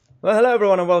Well, hello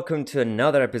everyone, and welcome to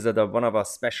another episode of one of our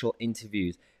special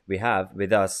interviews. We have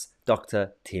with us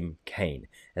Dr. Tim Kane,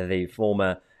 the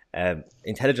former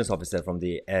intelligence officer from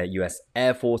the US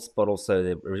Airforce, but also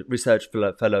the research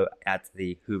fellow at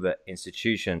the Hoover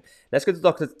Institution. Let's go to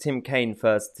Dr. Tim Kane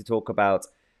first to talk about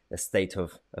the state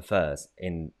of affairs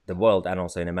in the world and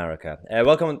also in America.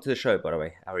 Welcome to the show, by the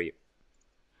way. How are you?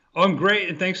 Oh, I'm great,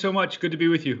 and thanks so much. Good to be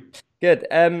with you. Good.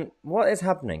 What is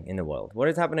happening in the world? What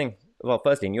is happening? Well,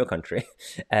 firstly, in your country,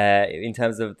 in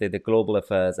terms of the global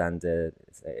affairs and,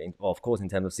 well, of course, in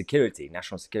terms of security,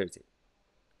 national security.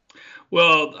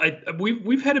 Well,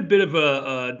 we've had a bit of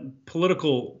a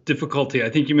political difficulty.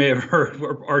 I think you may have heard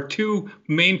our two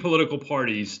main political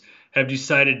parties have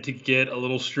decided to get a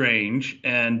little strange,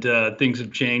 and things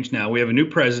have changed now. We have a new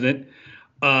president.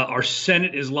 Our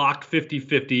Senate is locked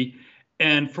 50-50.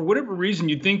 And for whatever reason,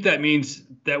 you'd think that means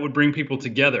that would bring people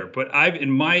together. But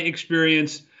in my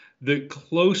experience, the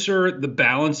closer the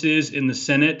balance is in the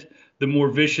Senate, the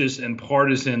more vicious and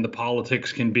partisan the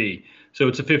politics can be. So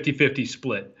it's a 50-50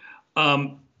 split.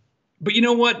 But you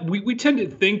know what? We tend to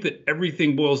think that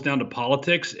everything boils down to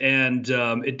politics, and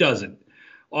it doesn't.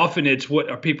 Often it's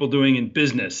what are people doing in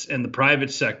business and the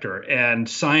private sector and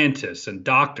scientists and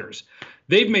doctors.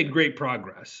 They've made great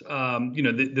progress.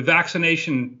 The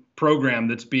vaccination program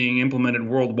that's being implemented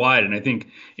worldwide, and I think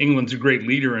England's a great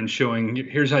leader in showing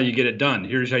here's how you get it done.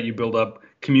 Here's how you build up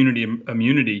community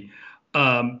immunity.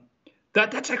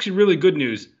 That's actually really good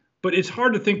news. But it's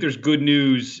hard to think there's good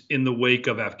news in the wake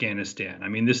of Afghanistan. I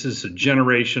mean, this is a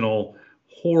generational,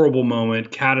 horrible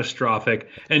moment, catastrophic.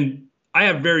 And I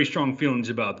have very strong feelings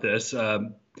about this.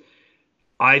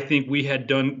 I think we had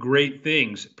done great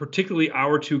things, particularly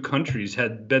our two countries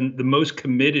had been the most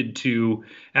committed to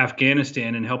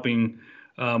Afghanistan and helping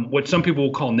what some people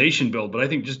will call nation build, but I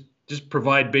think just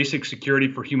provide basic security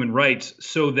for human rights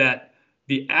so that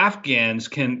the Afghans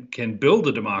can build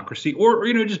a democracy or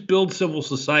just build civil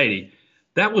society.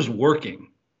 That was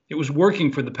working. It was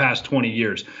working for the past 20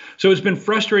 years. So it's been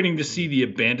frustrating to see the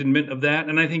abandonment of that.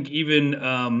 And I think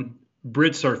even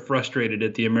Brits are frustrated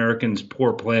at the Americans'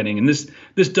 poor planning. And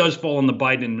this does fall on the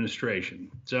Biden administration.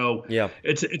 So Yeah.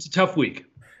 it's a tough week.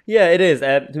 Yeah, it is.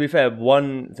 To be fair,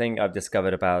 one thing I've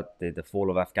discovered about the fall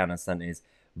of Afghanistan is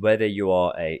whether you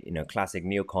are a classic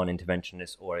neocon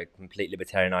interventionist or a complete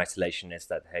libertarian isolationist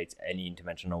that hates any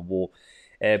intervention or war,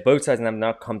 both sides have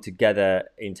now come together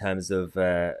in terms of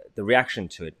the reaction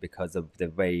to it because of the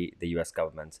way the U.S.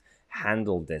 government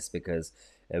handled this. Because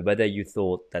whether you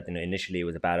thought that initially it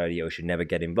was a bad idea or should never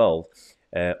get involved,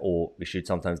 or we should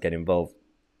sometimes get involved,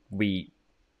 we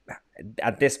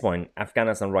at this point,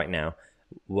 Afghanistan right now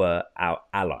were our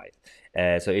allies.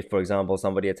 So if, for example,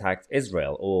 somebody attacked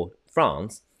Israel or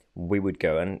France, we would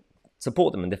go and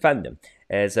support them and defend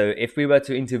them. So if we were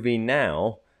to intervene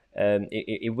now,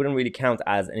 it wouldn't really count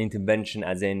as an intervention,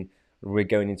 as in we're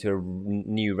going into a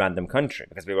new random country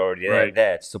because we were already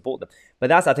there to support them.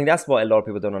 But I think that's what a lot of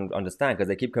people don't understand, because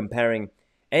they keep comparing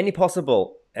any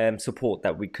possible support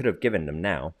that we could have given them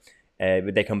now.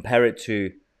 They compare it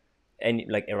to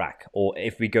like Iraq, or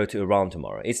if we go to Iran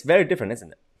tomorrow. It's very different,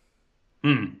 isn't it?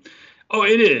 Hmm. Oh,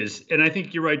 it is. And I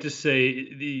think you're right to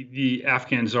say the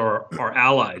Afghans are our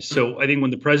allies. So I think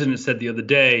when the president said the other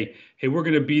day, hey, we're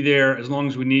going to be there as long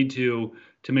as we need to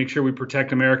make sure we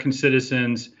protect American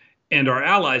citizens and our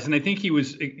allies. And I think he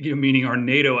was meaning our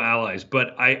NATO allies.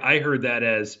 But I heard that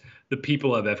as the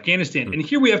people of Afghanistan. And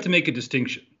here we have to make a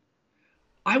distinction.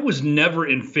 I was never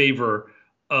in favor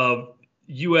of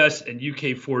US and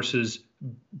UK forces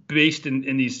based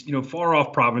in these far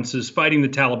off provinces fighting the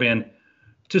Taliban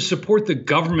to support the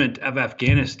government of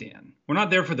Afghanistan. We're not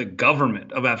there for the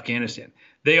government of Afghanistan.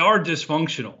 They are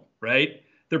dysfunctional, right?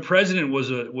 Their president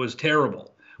was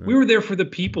terrible. We were there for the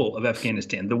people of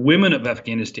Afghanistan, the women of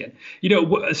Afghanistan.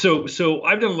 So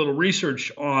I've done a little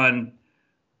research on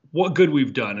what good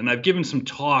we've done, and I've given some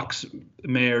talks,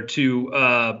 Mayor,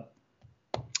 to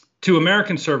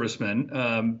American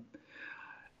servicemen.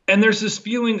 And there's this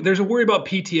feeling, there's a worry about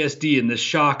PTSD and this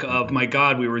shock of, my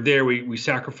God, we were there, we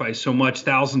sacrificed so much,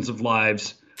 thousands of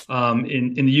lives.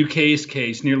 In the UK's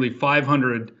case, nearly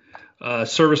 500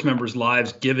 service members'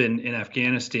 lives given in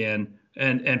Afghanistan,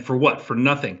 and for what? For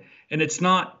nothing. And it's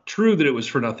not true that it was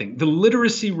for nothing. The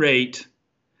literacy rate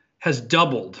has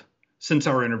doubled since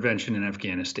our intervention in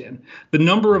Afghanistan. The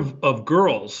number of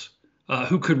girls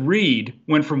who could read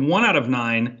went from 1 out of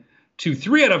 9 to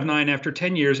 3 out of 9 after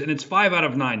 10 years, and it's 5 out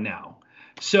of 9 now.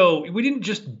 So we didn't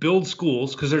just build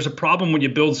schools, because there's a problem when you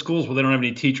build schools where they don't have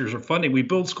any teachers or funding. We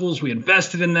built schools, we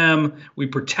invested in them, we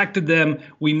protected them,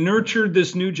 we nurtured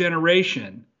this new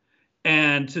generation.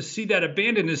 And to see that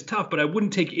abandoned is tough, but I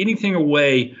wouldn't take anything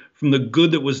away from the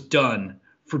good that was done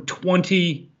for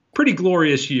 20 pretty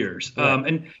glorious years. Right.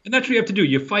 And that's what you have to do.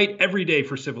 You fight every day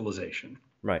for civilization.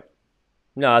 Right.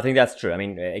 No, I think that's true. I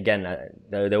mean, again,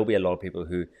 there will be a lot of people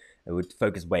who would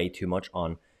focus way too much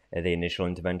on the initial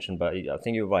intervention, but I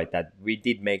think you're right that we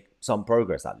did make some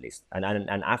progress at least, and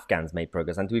Afghans made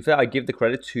progress. And to be fair, I give the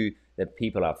credit to the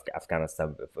people of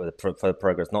Afghanistan for the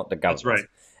progress, not the That's government,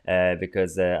 right.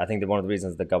 because I think that one of the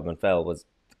reasons the government fell was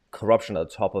corruption at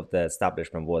the top of the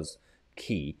establishment was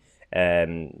key.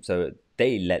 So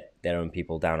they let their own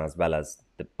people down as well as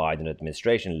the Biden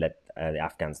administration let the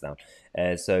Afghans down.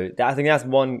 I think that's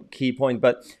one key point.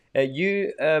 But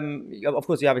of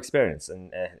course, you have experience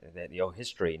and your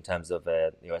history in terms of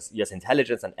US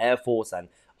intelligence and Air Force and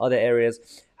other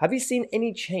areas. Have you seen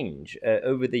any change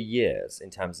over the years in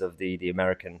terms of the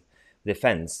American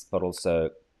defense, but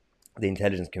also the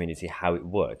intelligence community, how it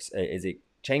works? Is it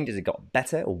changed? Has it got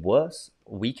better or worse,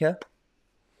 weaker?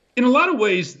 In a lot of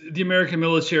ways, the American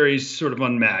military is sort of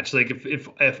unmatched. Like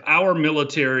if our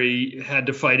military had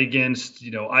to fight against,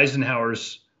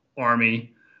 Eisenhower's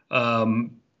army,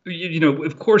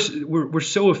 of course, we're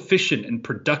so efficient and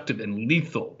productive and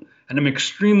lethal. And I'm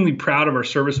extremely proud of our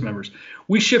service members.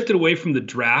 We shifted away from the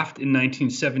draft in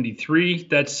 1973.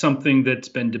 That's something that's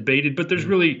been debated, but there's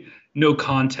really no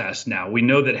contest now. We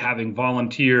know that having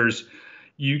volunteers,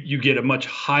 you get a much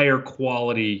higher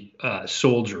quality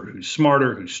soldier who's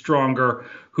smarter, who's stronger,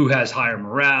 who has higher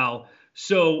morale.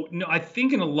 So I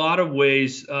think in a lot of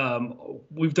ways,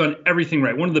 we've done everything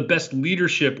right. One of the best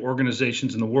leadership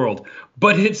organizations in the world,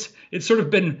 but it's sort of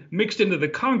been mixed into the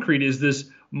concrete is this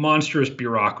monstrous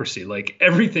bureaucracy. Like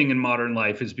everything in modern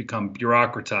life has become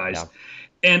bureaucratized. Yeah.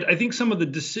 And I think some of the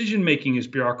decision making is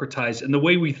bureaucratized, and the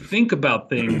way we think about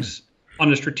things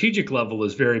on a strategic level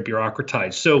is very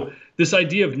bureaucratized. So this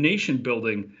idea of nation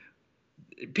building,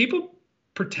 people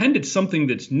pretend it's something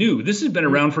that's new. This has been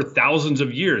around for thousands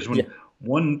of years. When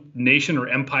one nation or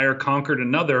empire conquered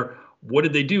another, what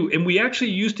did they do? And we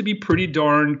actually used to be pretty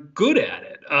darn good at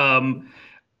it.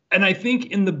 And I think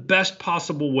in the best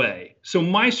possible way. So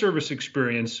my service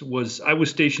experience was I was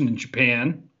stationed in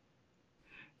Japan,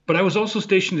 but I was also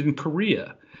stationed in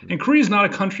Korea. And Korea is not a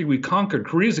country we conquered.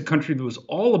 Korea is a country that was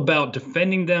all about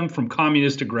defending them from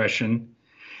communist aggression.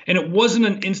 And it wasn't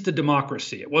an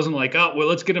insta-democracy. It wasn't like, oh, well,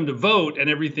 let's get them to vote and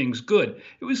everything's good.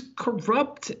 It was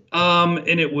corrupt,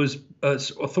 and it was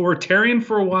authoritarian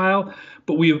for a while.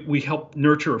 But we helped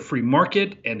nurture a free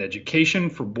market and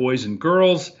education for boys and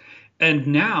girls. And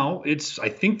now it's, I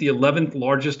think, the 11th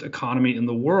largest economy in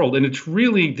the world. And it's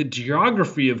really the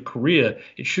geography of Korea.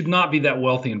 It should not be that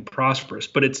wealthy and prosperous,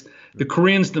 but it's the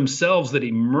Koreans themselves that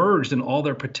emerged in all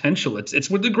their potential. It's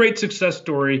the great success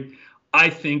story,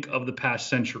 I think, of the past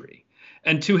century.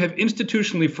 And to have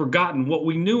institutionally forgotten what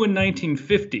we knew in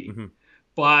 1950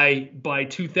 by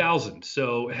 2000,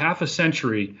 so half a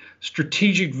century,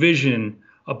 strategic vision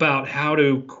about how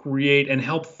to create and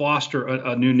help foster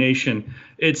a new nation,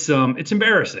 it's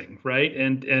embarrassing, right?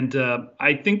 And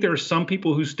I think there are some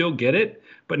people who still get it,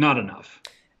 but not enough.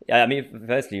 Yeah, I mean,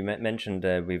 firstly, you mentioned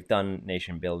we've done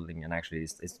nation building, and actually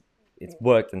it's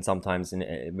worked, and sometimes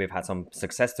we've had some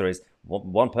success stories.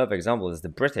 One perfect example is the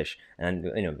British, and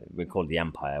we call it the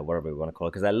Empire, whatever we want to call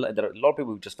it, because there are a lot of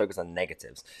people who just focus on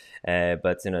negatives,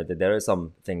 but there are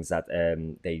some things that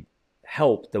they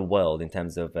help the world in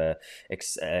terms of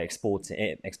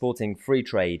exporting free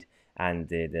trade and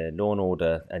the law and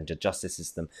order and the justice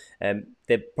system.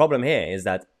 The problem here is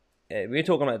that we're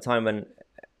talking about a time when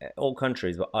all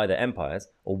countries were either empires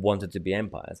or wanted to be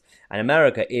empires. And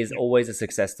America is always a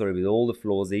success story with all the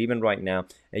flaws. Even right now,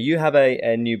 you have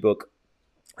a new book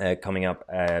coming up,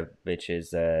 which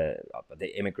is The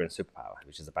Immigrant Superpower,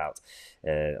 which is about,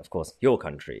 of course, your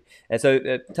country.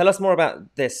 So tell us more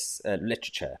about this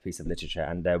piece of literature,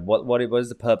 and what was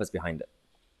the purpose behind it?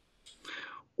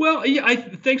 Well, yeah,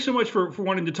 thanks so much for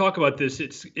wanting to talk about this.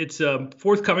 It's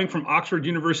forthcoming from Oxford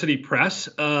University Press.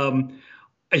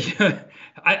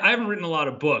 I haven't written a lot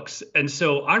of books, and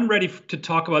so I'm ready to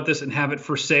talk about this and have it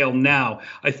for sale now.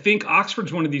 I think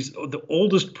Oxford's one of the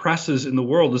oldest presses in the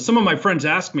world. And some of my friends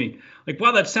ask me, like,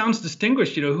 "Wow, that sounds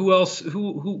distinguished. Who else?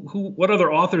 What other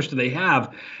authors do they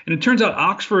have?" And it turns out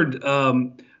Oxford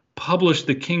published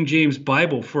the King James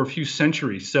Bible for a few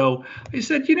centuries. So I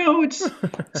said, it's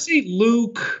St.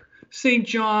 Luke, St.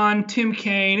 John, Tim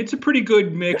Kane. It's a pretty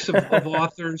good mix of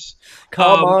authors.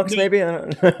 Karl Marx, maybe?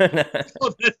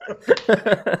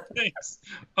 Thanks.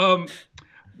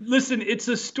 Listen, it's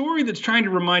a story that's trying to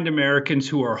remind Americans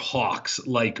who are hawks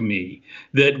like me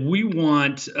that we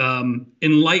want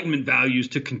Enlightenment values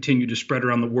to continue to spread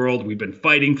around the world. We've been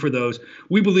fighting for those.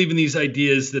 We believe in these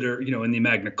ideas that are, in the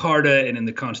Magna Carta and in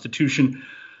the Constitution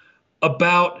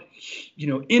about,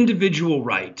 individual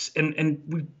rights. And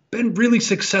we've been really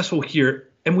successful here.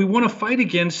 And we want to fight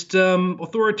against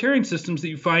authoritarian systems that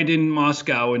you find in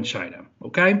Moscow and China.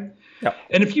 Okay. Yeah.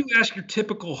 And if you ask your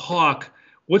typical hawk,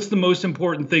 what's the most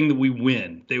important thing that we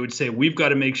win? They would say, we've got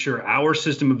to make sure our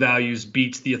system of values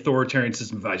beats the authoritarian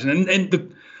system of values. And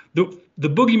the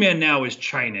boogeyman now is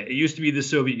China. It used to be the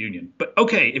Soviet Union. But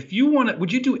okay, if you want to,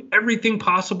 would you do everything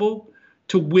possible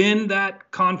to win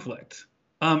that conflict?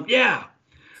 Yeah.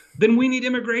 Then we need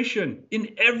immigration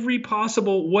in every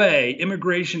possible way.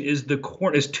 Immigration is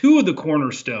two of the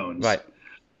cornerstones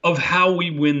of how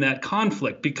we win that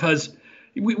conflict, because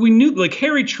we knew, like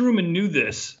Harry Truman knew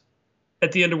this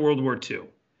at the end of World War II.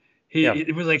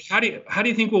 It was like, how do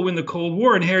you think we'll win the Cold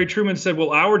War? And Harry Truman said,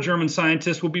 well, our German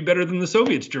scientists will be better than the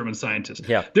Soviets' German scientists.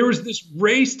 Yeah. There was this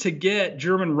race to get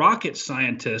German rocket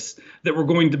scientists that were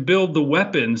going to build the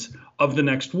weapons of the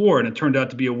next war. And it turned out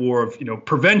to be a war of,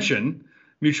 prevention,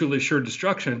 mutually assured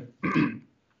destruction.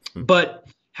 But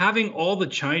having all the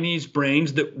Chinese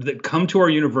brains that come to our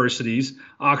universities,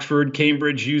 Oxford,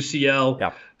 Cambridge,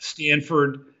 UCL,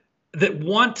 Stanford, that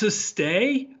want to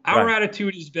stay, our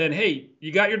attitude has been, hey,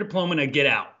 you got your diploma, now get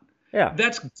out. Yeah,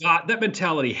 that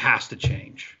mentality has to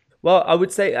change. Well, I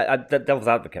would say the devil's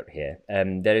advocate here.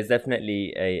 There is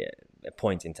definitely a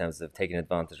point in terms of taking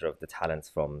advantage of the talents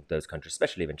from those countries,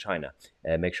 especially even China.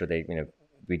 Make sure they,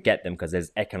 we get them because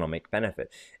there's economic benefit.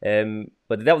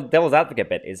 But the devil's advocate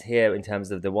bit is here in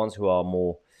terms of the ones who are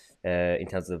more, in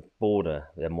terms of border,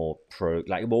 they're more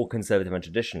more conservative and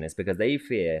traditionalist, because they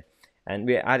fear. And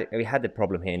we had the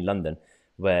problem here in London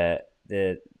where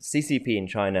the CCP in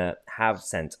China have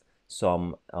sent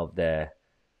some of their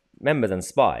members and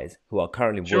spies who are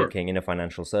currently working in the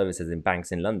financial services in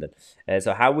banks in London.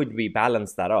 So how would we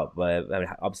balance that up?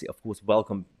 Obviously, of course,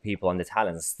 welcome people on the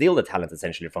talent, steal the talent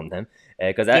essentially from them.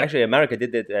 Because actually America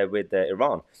did it with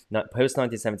Iran. Post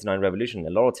 1979 revolution,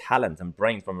 a lot of talent and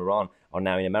brains from Iran are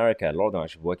now in America. A lot of them are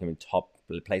actually working in top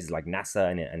places like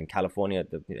NASA and California,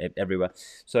 everywhere.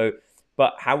 So,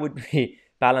 but how would we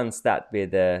balance that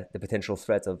with the potential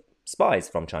threat of spies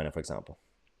from China, for example?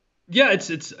 Yeah,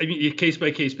 it's I mean, a case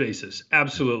by case basis,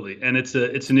 absolutely, and it's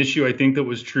an issue I think that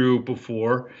was true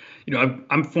before. I'm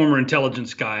a former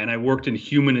intelligence guy, and I worked in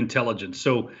human intelligence,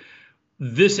 so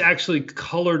this actually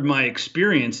colored my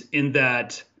experience in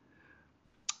that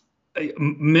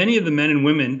many of the men and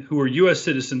women who were U.S.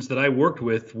 citizens that I worked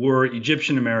with were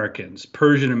Egyptian Americans,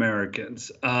 Persian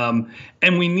Americans, and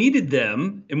we needed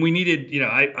them. And we needed,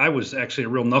 I was actually a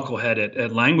real knucklehead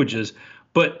at languages,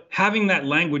 but having that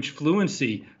language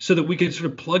fluency so that we could sort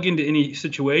of plug into any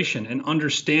situation and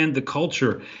understand the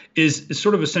culture is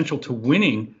sort of essential to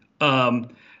winning.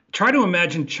 Try to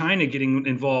imagine China getting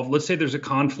involved. Let's say there's a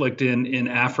conflict in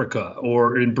Africa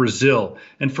or in Brazil,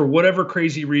 and for whatever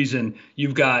crazy reason,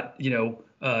 you've got the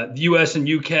U.S. and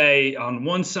U.K. on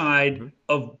one side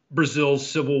of Brazil's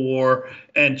civil war,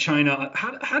 and China.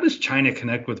 How does China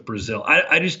connect with Brazil?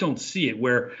 I just don't see it.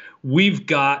 Where we've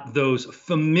got those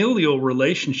familial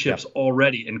relationships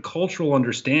already and cultural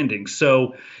understanding.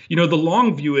 So the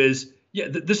long view is,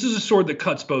 this is a sword that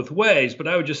cuts both ways, but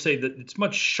I would just say that it's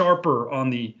much sharper on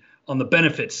the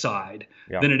benefit side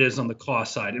than it is on the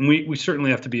cost side. And we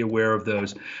certainly have to be aware of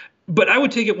those. But I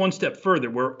would take it one step further,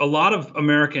 where a lot of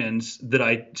Americans that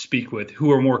I speak with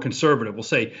who are more conservative will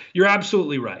say, you're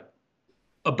absolutely right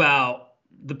about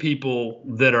the people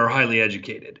that are highly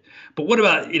educated. But what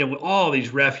about, all these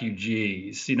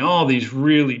refugees, all these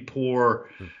really poor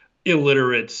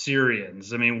illiterate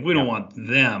Syrians? I mean, we don't want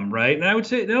them, right? And I would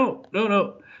say, no.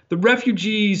 The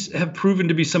refugees have proven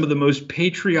to be some of the most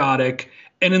patriotic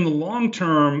and in the long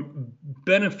term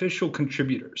beneficial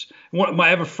contributors. I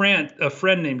have a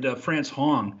friend named France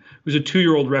Hong, who's a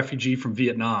 2-year-old refugee from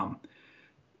Vietnam.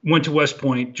 Went to West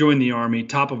Point, joined the Army,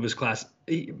 top of his class.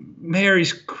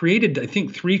 He's created, I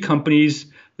think, 3 companies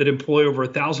that employ over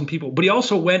 1,000 people. But he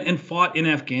also went and fought in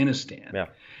Afghanistan. Yeah.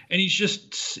 And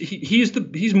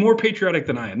he's more patriotic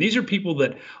than I am. These are people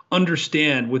that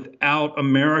understand without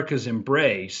America's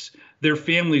embrace, their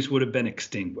families would have been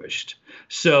extinguished.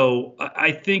 So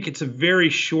I think it's a very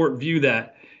short view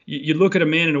that you look at a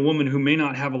man and a woman who may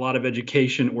not have a lot of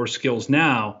education or skills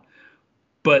now,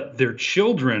 but their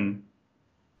children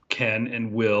can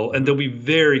and will, and they'll be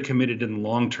very committed in the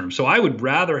long term. So I would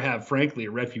rather have, frankly,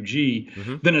 a refugee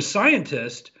than a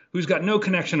scientist who's got no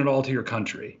connection at all to your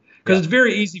country. Because it's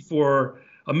very easy for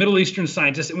a Middle Eastern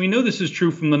scientist, and we know this is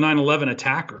true from the 9/11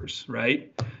 attackers,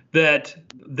 right? That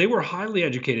they were highly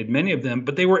educated, many of them,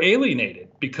 but they were alienated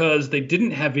because they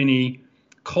didn't have any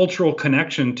cultural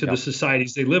connection to the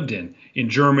societies they lived in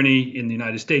Germany, in the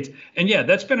United States. And yeah,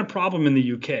 that's been a problem in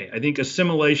the UK. I think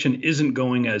assimilation isn't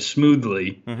going as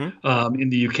smoothly in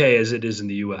the UK as it is in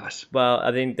the US. Well,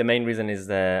 I think the main reason is,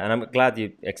 and I'm glad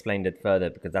you explained it further,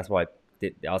 because that's why I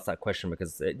did ask that question,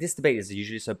 because this debate is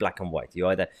usually so black and white. You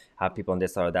either have people on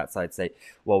this side or that side say,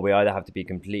 well, we either have to be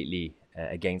completely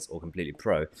against or completely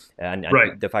pro. And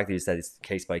Right. the fact that you said it's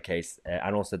case by case,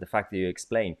 and also the fact that you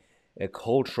explain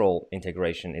cultural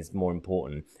integration is more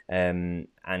important. And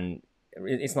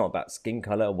it's not about skin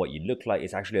color or what you look like.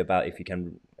 It's actually about if you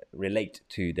can relate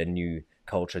to the new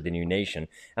culture, the new nation.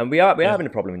 And we're having a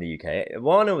problem in the UK.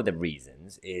 One of the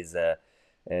reasons is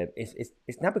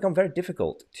it's now become very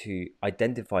difficult to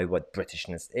identify what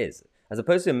Britishness is, as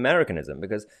opposed to Americanism.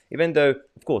 Because even though,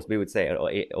 of course, we would say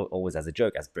always as a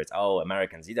joke as Brits, oh,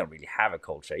 Americans, you don't really have a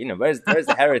culture. Where's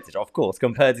the heritage, of course,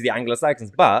 compared to the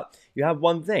Anglo-Saxons. But you have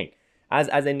one thing.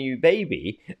 As a new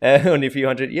baby, only a few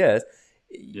hundred years,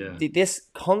 this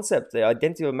concept, the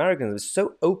identity of Americans, is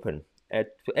so open to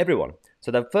everyone. So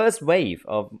the first wave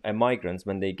of migrants,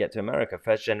 when they get to America,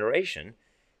 first generation,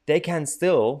 they can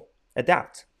still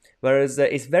adapt. Whereas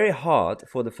it's very hard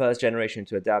for the first generation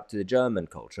to adapt to the German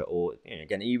culture, or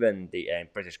again, even the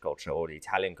British culture or the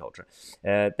Italian culture.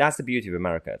 That's the beauty of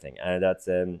America, I think. That's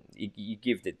you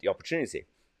give the opportunity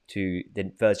to the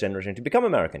first generation to become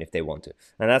American if they want to.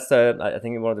 And that's, I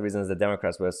think, one of the reasons the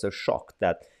Democrats were so shocked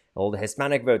that all the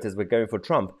Hispanic voters were going for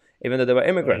Trump, even though they were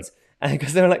immigrants. And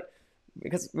because they were like,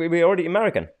 because we're already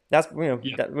American. That's, that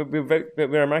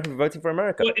we're American, we're voting for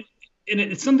America. Well, and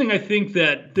it's something I think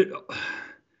that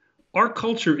our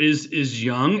culture is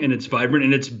young and it's vibrant,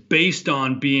 and it's based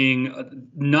on being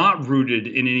not rooted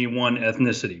in any one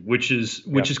ethnicity,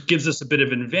 which gives us a bit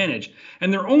of an advantage.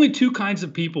 And there are only two kinds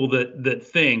of people that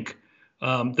think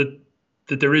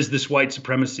that there is this white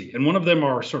supremacy, and one of them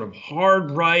are sort of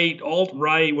hard right, alt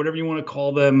right, whatever you want to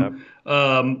call them,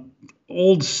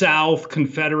 old South,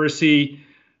 Confederacy,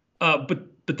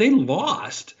 but they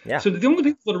lost. Yeah. So the only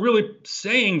people that are really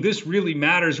saying this really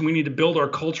matters and we need to build our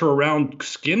culture around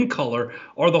skin color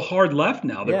are the hard left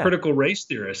now, the critical race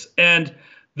theorists. And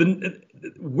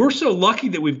we're so lucky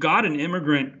that we've got an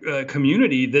immigrant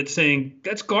community that's saying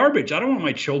that's garbage. I don't want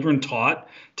my children taught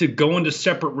to go into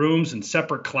separate rooms and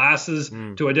separate classes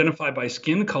to identify by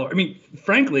skin color. I mean,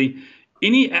 frankly,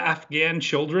 any Afghan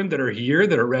children that are here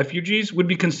that are refugees would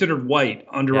be considered white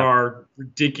under our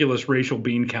ridiculous racial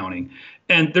bean counting.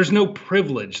 And there's no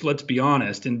privilege, let's be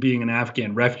honest, in being an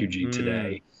Afghan refugee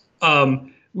today.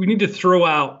 We need to throw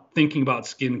out thinking about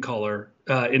skin color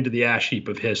into the ash heap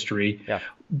of history. Yeah.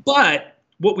 But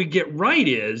what we get right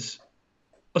is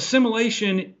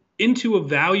assimilation into a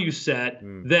value set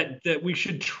that we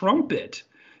should trumpet.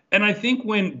 And I think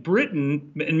when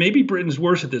Britain, and maybe Britain's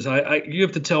worse at this, you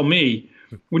have to tell me,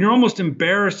 when you're almost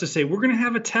embarrassed to say, we're going to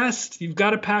have a test, you've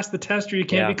got to pass the test or you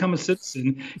can't become a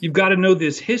citizen. You've got to know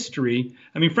this history.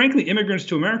 I mean, frankly, immigrants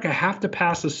to America have to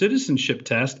pass a citizenship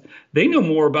test. They know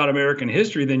more about American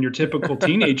history than your typical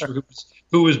teenager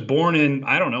who was born in,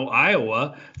 I don't know,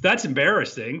 Iowa. That's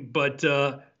embarrassing, but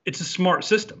it's a smart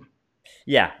system.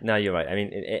 Yeah, no, you're right. I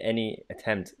mean, any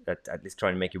attempt at least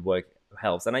trying to make it work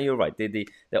helps. And you're right. The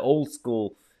old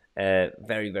school,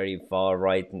 very, very far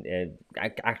right,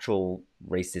 actual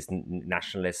racist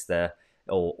nationalists, or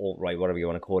alt-right, whatever you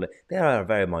want to call it, they are a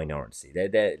very minority.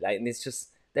 They're like, it's just,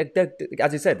 they're,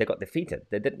 as you said, they got defeated.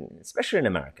 They didn't, especially in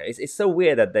America. It's so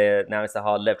weird that now it's the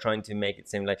hard left trying to make it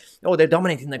seem like, oh, they're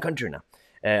dominating the country now.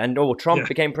 And Trump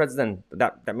became president.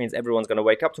 That means everyone's going to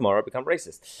wake up tomorrow and become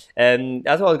racist. And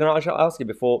that's what I was going to ask you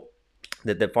before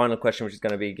the final question, which is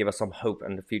going to be give us some hope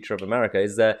and the future of America,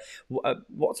 is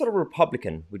what sort of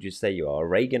Republican would you say you are? A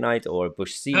Reaganite or a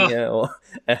Bush Senior or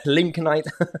a Lincolnite?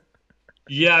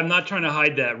 Yeah, I'm not trying to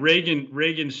hide that.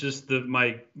 Reagan's just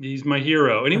he's my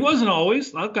hero, and he wasn't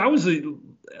always. I was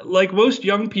like most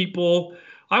young people.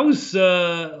 I was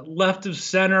left of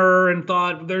center and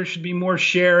thought there should be more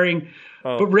sharing.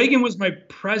 But Reagan was my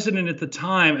president at the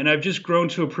time, and I've just grown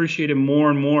to appreciate him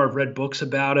more and more. I've read books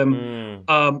about him.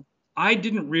 I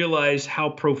didn't realize how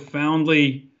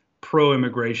profoundly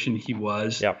pro-immigration he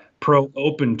was,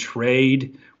 pro-open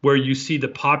trade, where you see the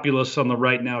populists on the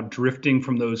right now drifting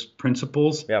from those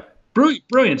principles.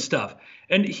 Brilliant stuff.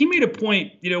 And he made a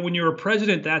point, when you're a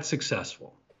president that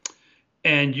successful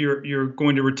and you're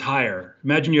going to retire,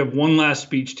 imagine you have one last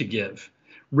speech to give.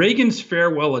 Reagan's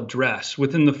farewell address,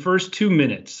 within the first 2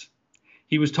 minutes,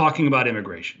 he was talking about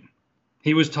immigration.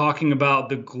 He was talking about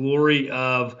the glory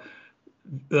of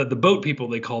the boat people,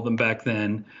 they called them back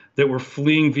then, that were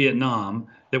fleeing Vietnam,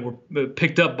 that were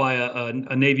picked up by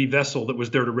a Navy vessel that was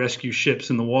there to rescue ships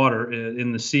in the water,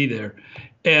 in the sea there.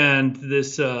 And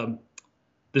this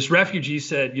refugee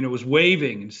said, was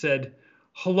waving and said,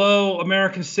 "Hello,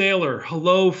 American sailor.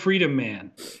 Hello, freedom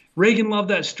man." Reagan loved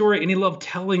that story, and he loved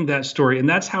telling that story. And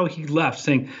that's how he left,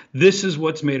 saying, "This is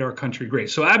what's made our country great."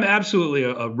 So I'm absolutely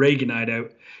a Reaganite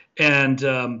out.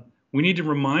 And we need to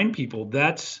remind people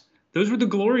those were the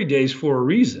glory days for a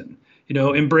reason,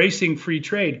 embracing free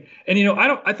trade. And,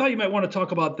 I thought you might want to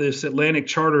talk about this Atlantic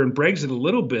Charter and Brexit a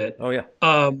little bit. Oh, yeah.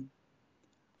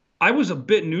 I was a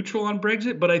bit neutral on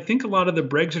Brexit, but I think a lot of the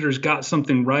Brexiters got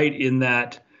something right in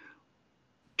that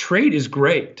trade is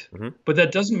great, but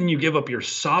that doesn't mean you give up your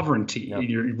sovereignty,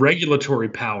 your regulatory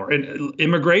power, and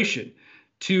immigration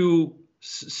to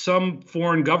some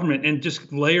foreign government, and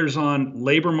just layers on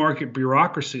labor market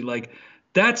bureaucracy. Like,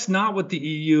 that's not what the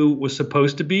EU was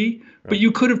supposed to be, but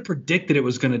you could have predicted it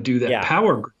was going to do that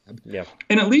power grab. Yeah.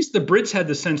 And at least the Brits had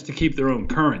the sense to keep their own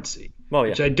currency,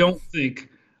 which I don't think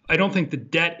the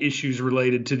debt issues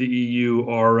related to the EU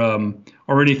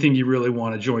are anything you really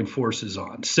want to join forces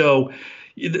on. So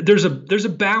there's a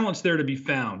balance there to be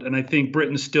found, and I think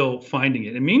Britain's still finding it.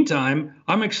 In the meantime,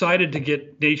 I'm excited to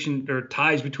get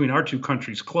ties between our two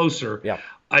countries closer. Yeah.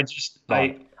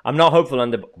 I'm not hopeful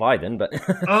under Biden, but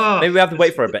maybe we have to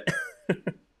wait for a bit.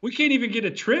 We can't even get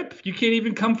a trip. You can't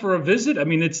even come for a visit. I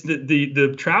mean, it's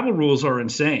the travel rules are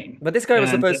insane. But this guy was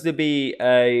supposed to be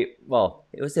it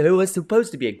was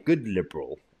supposed to be a good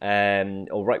liberal,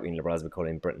 or right-wing liberal, as we call it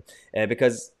in Britain,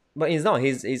 but he's not.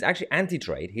 He's actually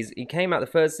anti-trade. He came out, the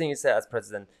first thing he said as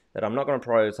president, that I'm not going to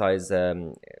prioritize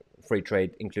free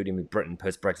trade, including with Britain,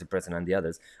 post-Brexit Britain and the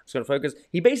others. I'm just going to focus.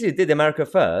 He basically did America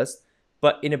first,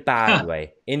 but in a bad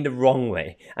way, in the wrong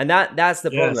way. And that's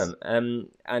the problem.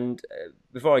 And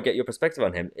before I get your perspective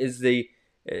on him, is the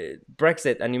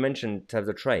Brexit, and you mentioned in terms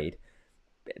of trade,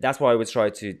 that's why I always try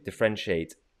to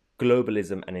differentiate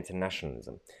globalism and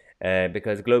internationalism.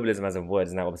 Because globalism as a word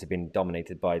has now obviously been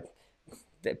dominated by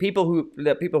the people who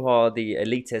are the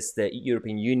elitists, the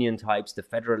European Union types, the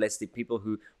federalistic people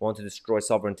who want to destroy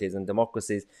sovereignties and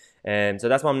democracies. So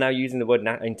that's why I'm now using the word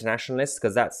internationalist,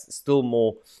 because that's still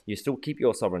more, you still keep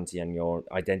your sovereignty and your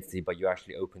identity, but you're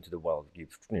actually open to the world. You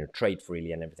trade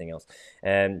freely and everything else.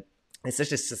 It's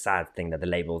just a sad thing that the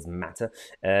labels matter.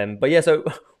 But yeah, so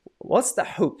what's the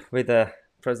hope with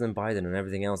President Biden and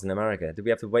everything else in America? Do we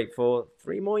have to wait for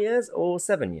 3 more years or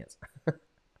 7 years?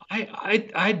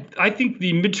 I think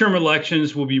the midterm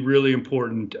elections will be really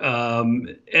important.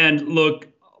 And look,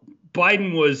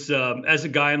 Biden was, as a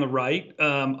guy on the right,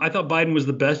 I thought Biden was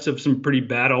the best of some pretty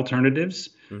bad alternatives.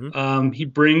 He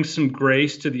brings some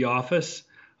grace to the office.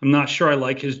 I'm not sure I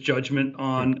like his judgment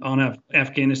on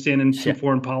Afghanistan and some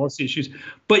foreign policy issues.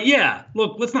 But yeah,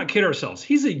 look, let's not kid ourselves.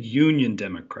 He's a union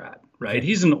Democrat, right?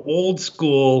 He's an old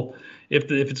school,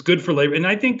 if it's good for labor. And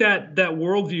I think that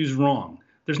worldview is wrong.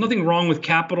 There's nothing wrong with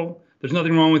capital. There's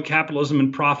nothing wrong with capitalism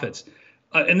and profits.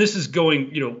 And this is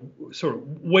going, sort of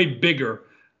way bigger.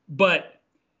 But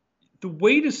the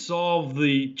way to solve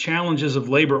the challenges of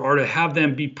labor are to have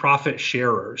them be profit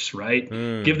sharers, right?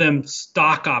 Give them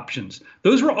stock options.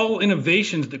 Those were all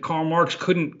innovations that Karl Marx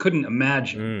couldn't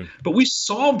imagine. But we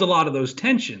solved a lot of those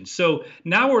tensions. So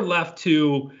now we're left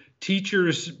to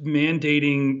teachers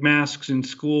mandating masks in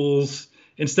schools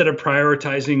instead of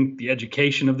prioritizing the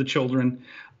education of the children.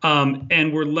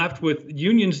 And we're left with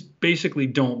unions basically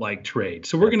don't like trade.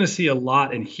 So we're going to see a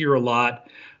lot and hear a lot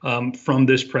from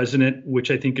this president, which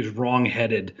I think is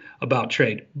wrong-headed about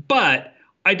trade. But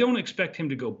I don't expect him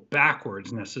to go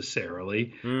backwards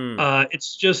necessarily.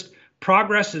 It's just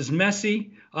progress is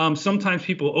messy. Sometimes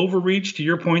people overreach. To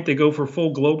your point, they go for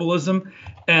full globalism.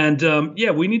 And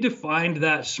we need to find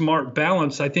that smart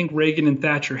balance. I think Reagan and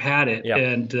Thatcher had it.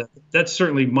 And that's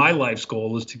certainly my life's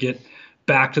goal, is to get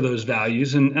back to those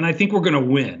values. And I think we're going to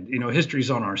win. History's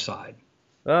on our side.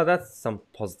 Well, that's some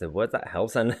positive words. That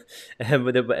helps. And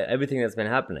with everything that's been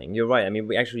happening, you're right. I mean,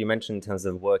 you mentioned in terms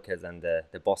of workers and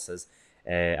the bosses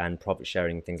and profit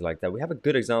sharing, things like that. We have a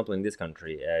good example in this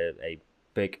country, a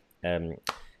big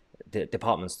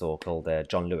department store called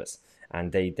John Lewis.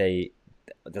 And the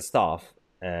staff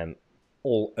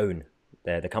all own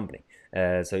the company.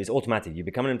 So it's automatic. You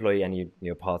become an employee and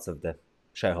you're part of the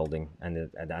shareholding and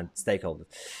stakeholders.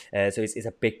 So it's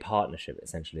a big partnership,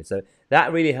 essentially. So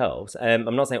that really helps.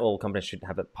 I'm not saying all companies should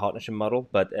have a partnership model,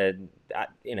 but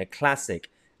in a classic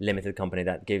limited company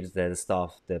that gives the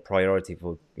staff the priority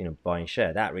for buying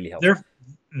share, that really helps.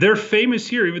 They're famous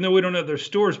here, even though we don't have their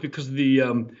stores, because of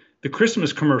the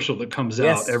Christmas commercial that comes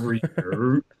out every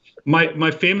year.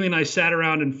 My family and I sat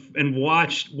around and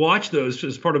watched those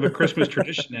as part of a Christmas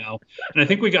tradition now, and I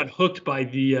think we got hooked by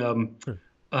the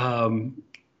um,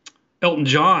 Elton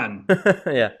John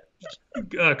Yeah.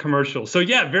 commercial. So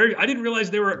yeah, very. I didn't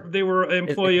realize they were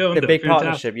employee It's a owned though. big Fantastic.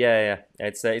 partnership. Yeah, yeah.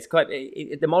 It's quite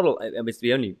the model. It's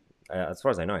the only, as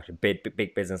far as I know, actually,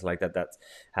 big business like that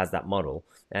has that model,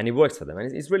 and it works for them,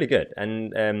 and it's really good.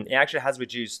 And it actually has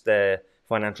reduced the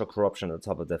financial corruption at the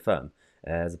top of the firm.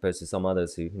 As opposed to some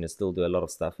others who still do a lot of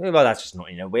stuff. Well, that's just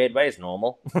not in a weird way. It's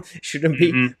normal. It shouldn't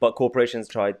be, Hmm. but corporations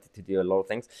try to do a lot of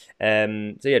things.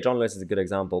 So yeah, John Lewis is a good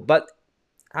example. But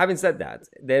having said that,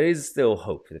 there is still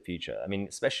hope for the future. I mean,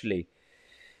 especially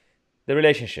the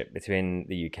relationship between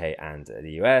the UK and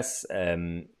the US.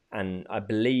 And I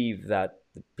believe that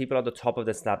the people at the top of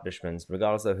the establishments,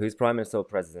 regardless of who's prime minister or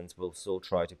president, will still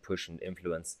try to push and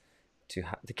influence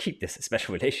to keep this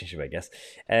special relationship, I guess.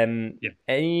 Yeah.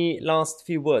 Any last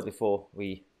few words before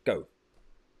we go?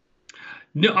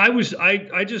 No,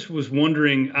 I just was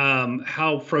wondering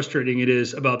how frustrating it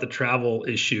is about the travel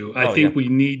issue. Oh yeah. I think we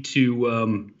need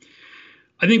to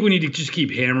just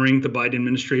keep hammering the Biden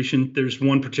administration. There's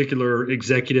one particular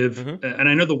executive, Mm-hmm. and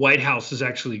I know the White House is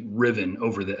actually riven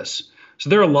over this. So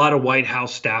there are a lot of White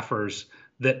House staffers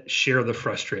that share the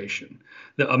frustration.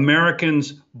 The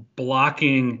Americans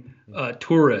blocking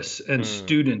tourists and Mm.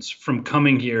 students from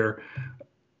coming here,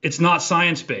 it's not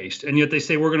science based, and yet they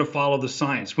say we're going to follow the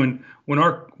science when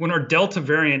our Delta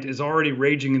variant is already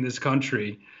raging in this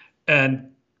country,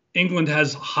 and England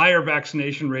has higher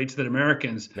vaccination rates than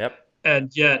Americans, Yep.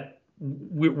 and yet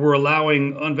we're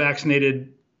allowing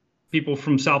unvaccinated people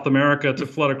from South America to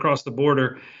flood across the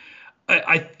border.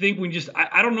 I think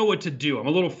I don't know what to do. I'm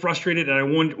a little frustrated, and I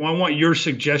want your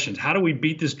suggestions. How do we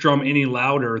beat this drum any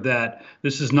louder that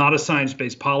this is not a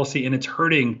science-based policy and it's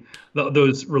hurting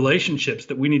those relationships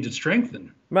that we need to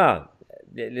strengthen? Well,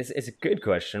 it's a good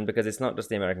question because it's not just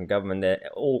the American government.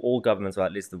 All governments, or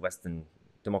at least the Western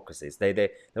democracies, they're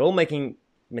all making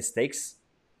mistakes,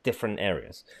 different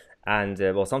areas, and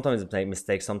well, sometimes they make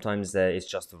mistakes, sometimes it's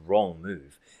just the wrong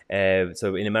move.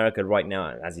 So in America right now,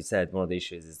 as you said, one of the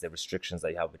issues is the restrictions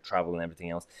that you have with travel and everything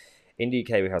else. In the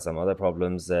UK, we have some other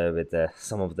problems with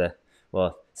some of the,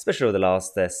 well, especially over the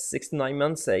last 6 to 9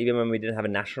 months. Even when we didn't have a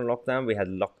national lockdown, we had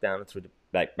lockdown through the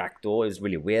back door. It was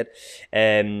really weird.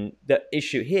 The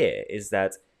issue here is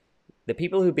that the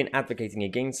people who've been advocating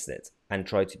against it and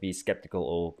try to be skeptical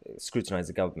or scrutinize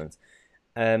the government,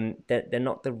 they're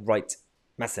not the right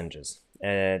messengers.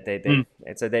 Mm.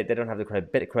 They don't have the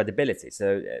credibility.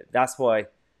 So that's why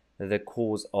the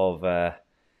cause of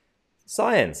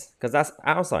science, because that's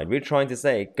our side. We're trying to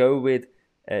say go with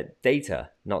data,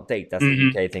 not date. That's the Hmm.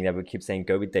 UK thing that we keep saying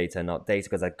go with data, not data,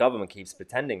 because our government keeps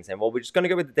pretending saying, well, we're just going to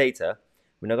go with the data.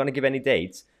 We're not going to give any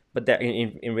dates, but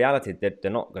in reality,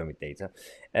 they're not going with data.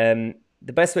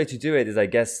 The best way to do it is, I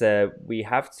guess, we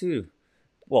have to,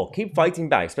 well, keep fighting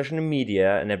back, especially in the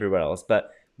media and everywhere else.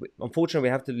 But unfortunately,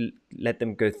 we have to let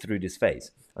them go through this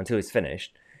phase until it's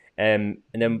finished, and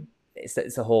then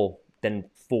it's a whole then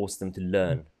force them to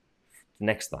learn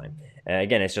next time.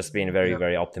 Again, it's just being very, Yeah.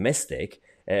 very optimistic,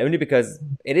 only because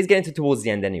it is getting towards the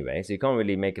end anyway, so you can't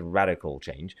really make a radical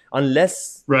change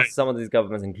unless Right. some of these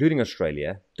governments, including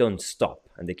Australia, don't stop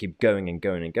and they keep going and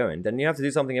going and going. Then you have to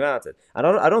do something about it. I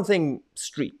don't think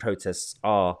street protests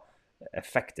are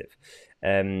effective.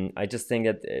 I just think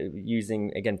that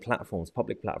using, again, platforms,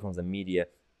 public platforms and media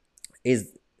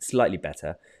is slightly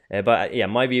better. But yeah,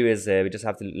 my view is we just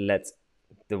have to let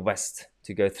the West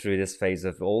to go through this phase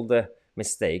of all the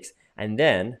mistakes, and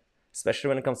then, especially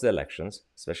when it comes to elections,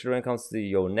 especially when it comes to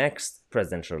your next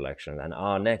presidential election and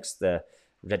our next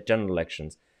general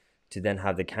elections, to then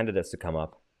have the candidates to come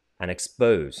up and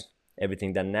expose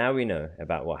everything that now we know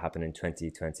about what happened in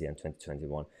 2020 and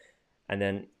 2021. And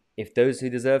then if those who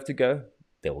deserve to go,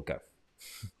 they will go.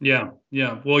 Yeah,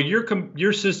 yeah. Well,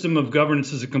 your system of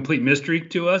governance is a complete mystery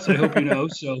to us. I hope you know.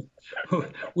 So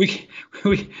we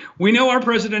we know our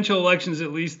presidential election is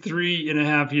at least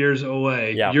 3.5 years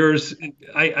away. Yeah, Yours,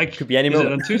 could be any is it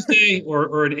moment. on Tuesday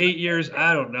or in 8 years?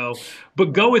 I don't know.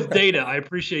 But go with data. I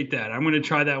appreciate that. I'm going to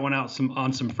try that one out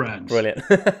on some friends. Brilliant.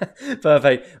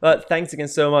 Perfect. Well, thanks again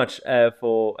so much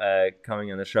for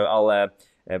coming on the show. I'll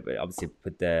obviously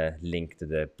put the link to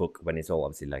the book when it's all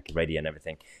obviously like ready and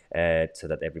everything, so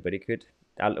that everybody could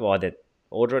either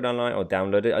order it online or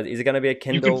download it. Is it going to be a You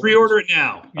can Kindle? pre-order it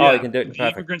now. Oh, you Yeah, can do it. the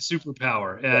Perfect. immigrant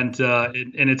superpower, Yeah.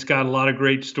 and it's got a lot of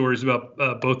great stories about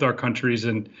both our countries.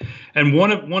 And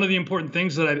one of the important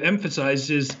things that I've emphasized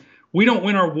is we don't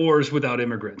win our wars without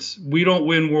immigrants. We don't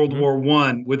win World Hmm. War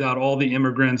I without all the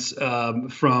immigrants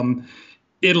from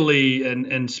Italy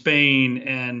and Spain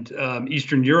and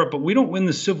Eastern Europe, but we don't win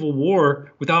the Civil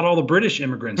War without all the British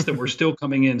immigrants that were still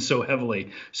coming in so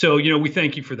heavily. So, we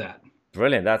thank you for that.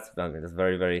 Brilliant. That's a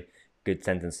very, very good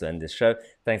sentence to end this show.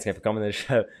 Thanks again for coming to the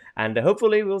show, and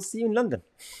hopefully we'll see you in London.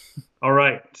 All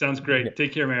right. Sounds great.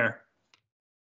 Take care, Mayor.